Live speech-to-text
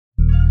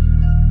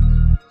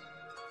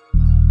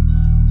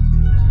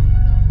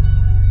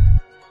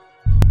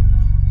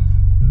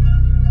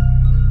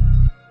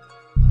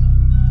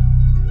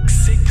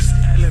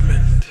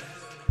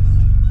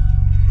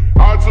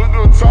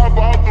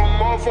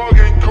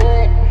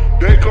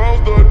They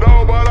closed the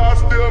door, but I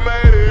still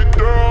made it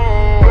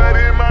through. Blood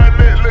in my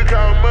neck, look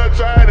how much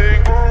I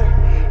done grew.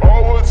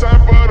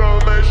 Overtime for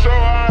to make sure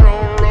I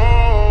don't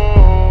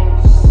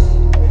lose.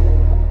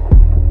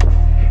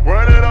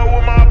 Running up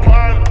with my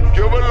partner,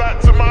 give a lot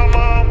to my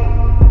mama.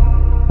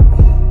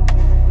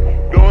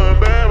 Doing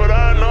bad, but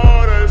I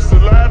know that it's a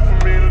lot for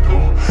me to do.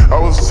 I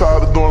was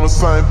tired of doing the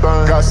same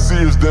thing. Got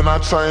serious, then I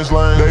changed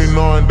lanes. They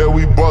knowing that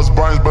we bust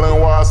brains, but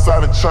ain't why I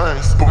side and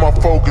chains. Put my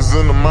focus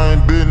in the main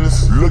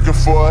business. Looking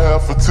for a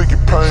half a ticket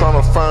pain. Trying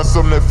to find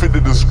something that fit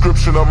the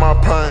description of my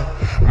pain.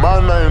 My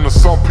name to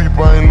some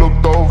people ain't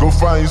looked over. Go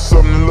find you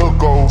something to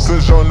look over.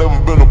 Since y'all never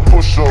been a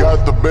pushover.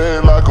 Got the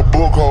bag like a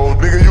book hole.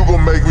 Nigga, you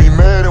gon' make me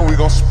mad and we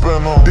gon'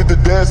 spin on. Did the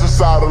dance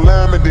inside the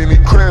lamb and then he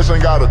crashed,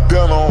 ain't got a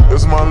dent on.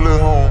 It's my little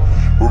home.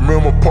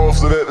 Remember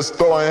posted at the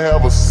store, ain't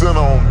have a cent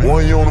on me.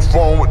 One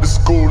uniform with the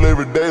school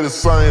every day, the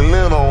same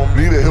lint on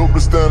me. Needed help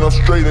to stand up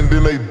straight and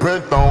then they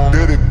bent on me.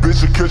 Daddy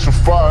bitch would catch a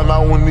fire and I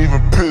wouldn't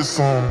even piss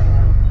on me.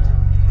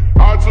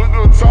 I took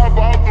the top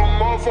off the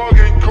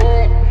motherfucking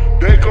coupe.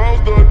 They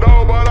closed the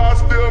door, but I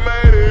still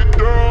made it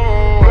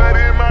through. Blood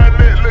in my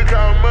neck, look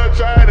how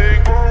much I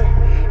done grew.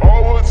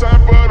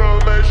 Overtime for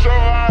to make sure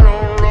I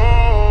don't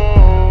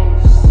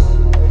lose.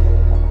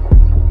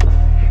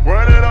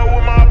 Running up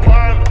with my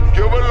partner,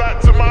 give a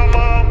lot to my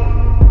mama.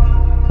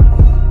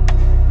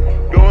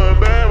 Doing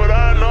bad, but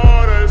I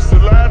know that it's a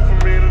lot for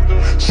me to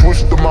do.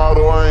 Switched the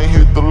motto, I ain't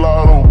hit the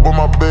lotto, but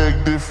my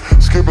bag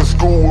different. Skipping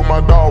school with my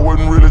dog,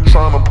 wasn't really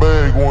trying to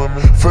bag women.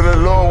 Fell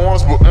in love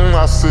once, but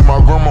I said my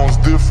grandma's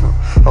different.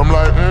 I'm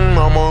like,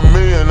 I'm a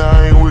man,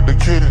 I ain't with the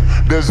kidding.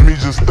 That's me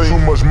just thinking.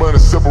 Too much money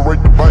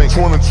separate the bank.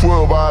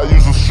 2012, I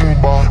use a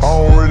shoebox. I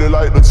don't really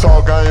like to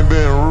talk, I ain't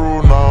been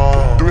rude,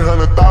 nah.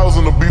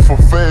 300,000 to be for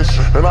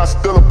fashion, and I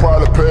still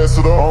probably pass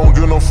it up. I don't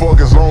give no fuck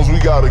as long as we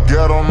got a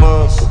get on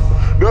us.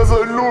 There's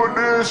a new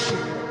edition.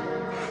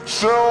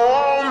 She don't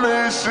want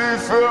me, she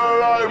feel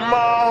like my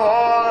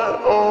heart.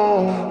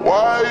 Oh,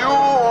 why you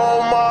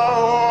on my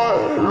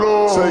heart,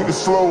 Lord? Take it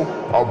slow,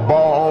 I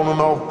ball on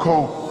and off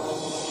coat.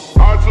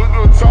 I took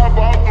the top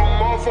off the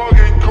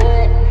motherfucking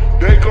coupe.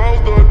 They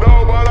closed the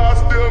door, but I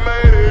still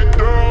made it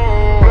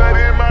through. Blood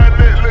in my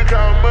neck, look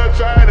how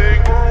much I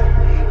done grew.